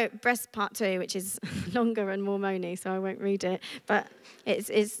 But I wrote Breast Part 2, which is longer and more moany, so I won't read it. But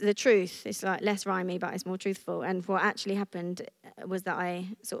it's the truth. It's like less rhymey, but it's more truthful. And what actually happened was that I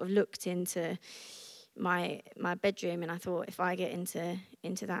sort of looked into my bedroom, and I thought, if I get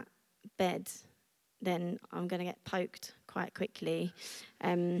into that bed, then I'm going to get poked quite quickly.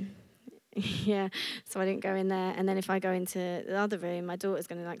 Yeah, so I didn't go in there. And then if I go into the other room, my daughter's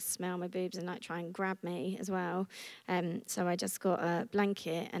going to smell my boobs and try and grab me as well. So I just got a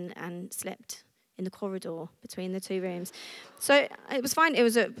blanket and slept in the corridor between the 2 rooms. So it was fine. It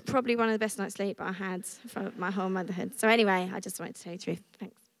was probably one of the best night's sleep I had for my whole motherhood. So anyway, I just wanted to tell you the truth.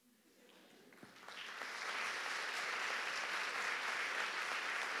 Thanks.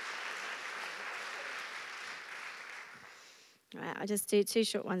 Right, I'll just do 2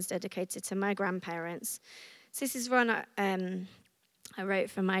 short ones dedicated to my grandparents. So this is one I wrote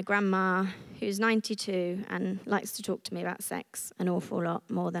for my grandma, who's 92 and likes to talk to me about sex an awful lot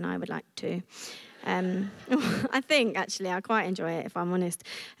more than I would like to. I think, actually, I quite enjoy it, if I'm honest.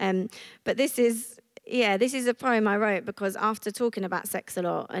 But this is a poem I wrote because after talking about sex a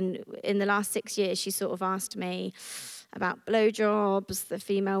lot, and in the last 6 years, she sort of asked me about blowjobs, the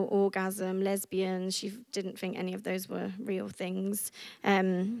female orgasm, lesbians. She didn't think any of those were real things.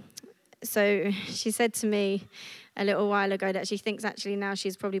 So she said to me a little while ago that she thinks actually now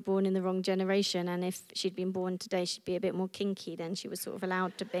she's probably born in the wrong generation, and if she'd been born today, she'd be a bit more kinky than she was sort of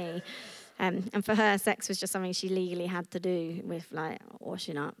allowed to be. And for her, sex was just something she legally had to do with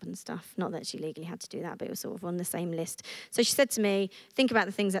washing up and stuff. Not that she legally had to do that, but it was sort of on the same list. So she said to me, think about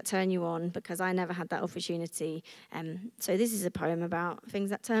the things that turn you on, because I never had that opportunity. So this is a poem about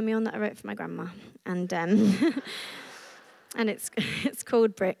things that turn me on that I wrote for my grandma. And and it's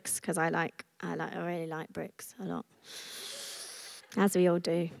called Bricks, because I really like bricks a lot. As we all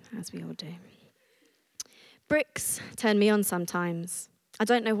do. Bricks turn me on sometimes. I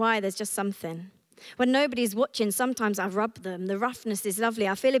don't know why, there's just something. When nobody's watching, sometimes I rub them. The roughness is lovely.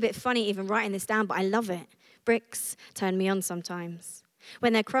 I feel a bit funny even writing this down, but I love it. Bricks turn me on sometimes.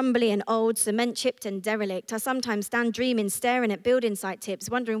 When they're crumbly and old, cement-chipped and derelict, I sometimes stand dreaming, staring at building site tips,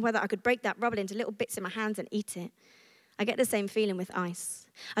 wondering whether I could break that rubble into little bits in my hands and eat it. I get the same feeling with ice.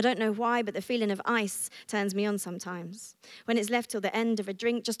 I don't know why, but the feeling of ice turns me on sometimes. When it's left till the end of a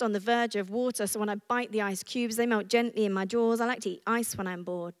drink, just on the verge of water, so when I bite the ice cubes, they melt gently in my jaws. I like to eat ice when I'm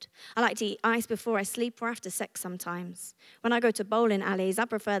bored. I like to eat ice before I sleep or after sex sometimes. When I go to bowling alleys, I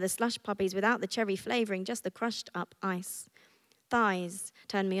prefer the slush puppies without the cherry flavouring, just the crushed up ice. Thighs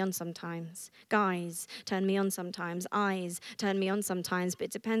turn me on sometimes. Guys turn me on sometimes. Eyes turn me on sometimes, but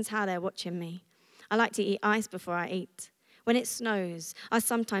it depends how they're watching me. I like to eat ice before I eat. When it snows, I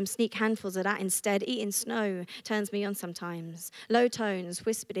sometimes sneak handfuls of that instead. Eating snow turns me on sometimes. Low tones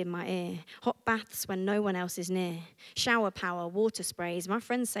whispered in my ear. Hot baths when no one else is near. Shower power, water sprays. My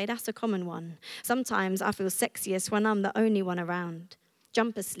friends say that's a common one. Sometimes I feel sexiest when I'm the only one around.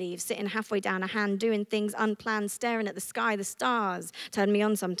 Jumper sleeves, sitting halfway down a hand, doing things unplanned, staring at the sky, the stars turn me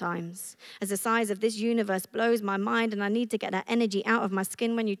on sometimes. As the size of this universe blows my mind and I need to get that energy out of my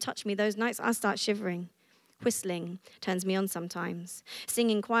skin, when you touch me those nights, I start shivering. Whistling turns me on sometimes.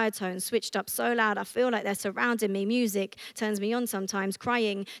 Singing choir tones switched up so loud I feel like they're surrounding me. Music turns me on sometimes.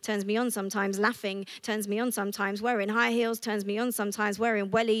 Crying turns me on sometimes. Laughing turns me on sometimes. Wearing high heels turns me on sometimes. Wearing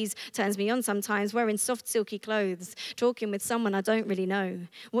wellies turns me on sometimes. Wearing soft silky clothes. Talking with someone I don't really know.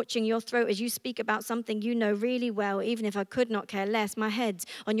 Watching your throat as you speak about something you know really well, even if I could not care less. My head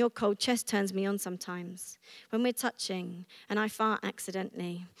on your cold chest turns me on sometimes. When we're touching and I fart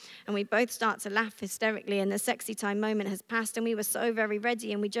accidentally and we both start to laugh hysterically and the sexy time moment has passed and we were so very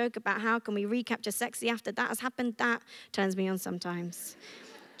ready and we joke about how can we recapture sexy after that has happened, that turns me on sometimes.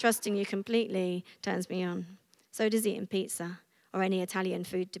 Trusting you completely turns me on. So does eating pizza or any Italian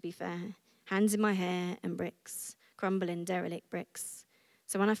food, to be fair. Hands in my hair and bricks, crumbling derelict bricks.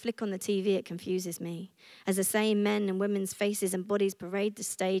 So when I flick on the TV, it confuses me. As the same men and women's faces and bodies parade the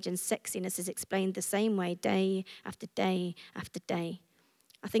stage and sexiness is explained the same way day after day after day.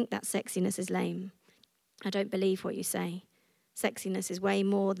 I think that sexiness is lame. I don't believe what you say. Sexiness is way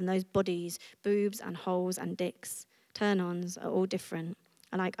more than those bodies, boobs and holes and dicks. Turn-ons are all different.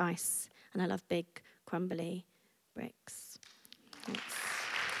 I like ice, and I love big, crumbly bricks. Thanks.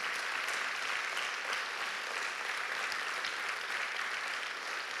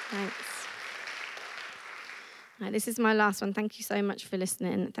 Thanks. Right, this is my last one. Thank you so much for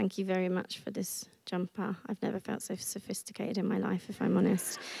listening. Thank you very much for this jumper. I've never felt so sophisticated in my life, if I'm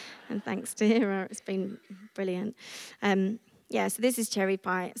honest. And thanks to Hera, it's been brilliant. So this is Cherry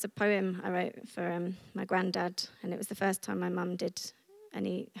Pie. It's a poem I wrote for my granddad, and it was the first time my mum did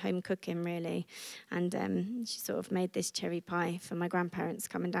any home cooking, really. And she sort of made this cherry pie for my grandparents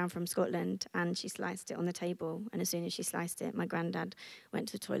coming down from Scotland, and she sliced it on the table. And as soon as she sliced it, my granddad went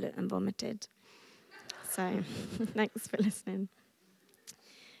to the toilet and vomited. So, thanks for listening.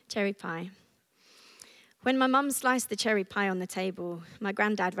 Cherry pie. When my mum sliced the cherry pie on the table, my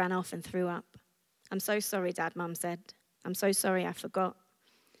granddad ran off and threw up. "I'm so sorry, Dad," Mum said. "I'm so sorry, I forgot."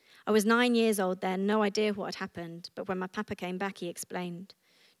 I was 9 years old then, no idea what had happened, but when my papa came back, he explained.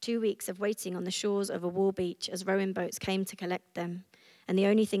 2 weeks of waiting on the shores of a war beach as rowing boats came to collect them, and the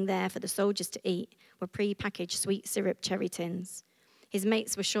only thing there for the soldiers to eat were pre-packaged sweet syrup cherry tins. His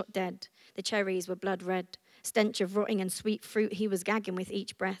mates were shot dead. The cherries were blood red. Stench of rotting and sweet fruit he was gagging with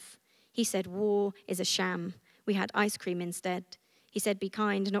each breath. He said, "War is a sham." We had ice cream instead. He said, "Be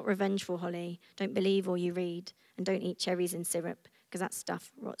kind, not revengeful, Holly. Don't believe all you read. And don't eat cherries in syrup, because that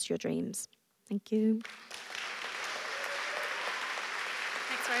stuff rots your dreams." Thank you.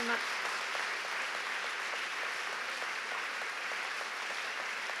 Thanks very much.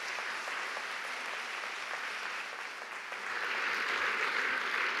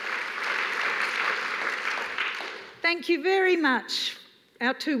 Thank you very much,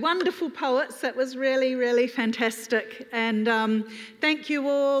 our two wonderful poets. That was really, really fantastic. And thank you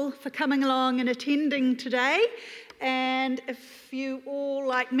all for coming along and attending today. And if you all,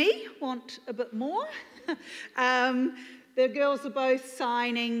 like me, want a bit more, the girls are both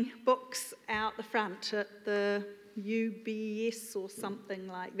signing books out the front at the UBS or something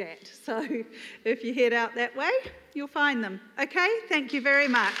like that. So if you head out that way, you'll find them. Okay, thank you very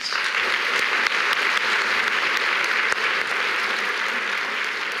much.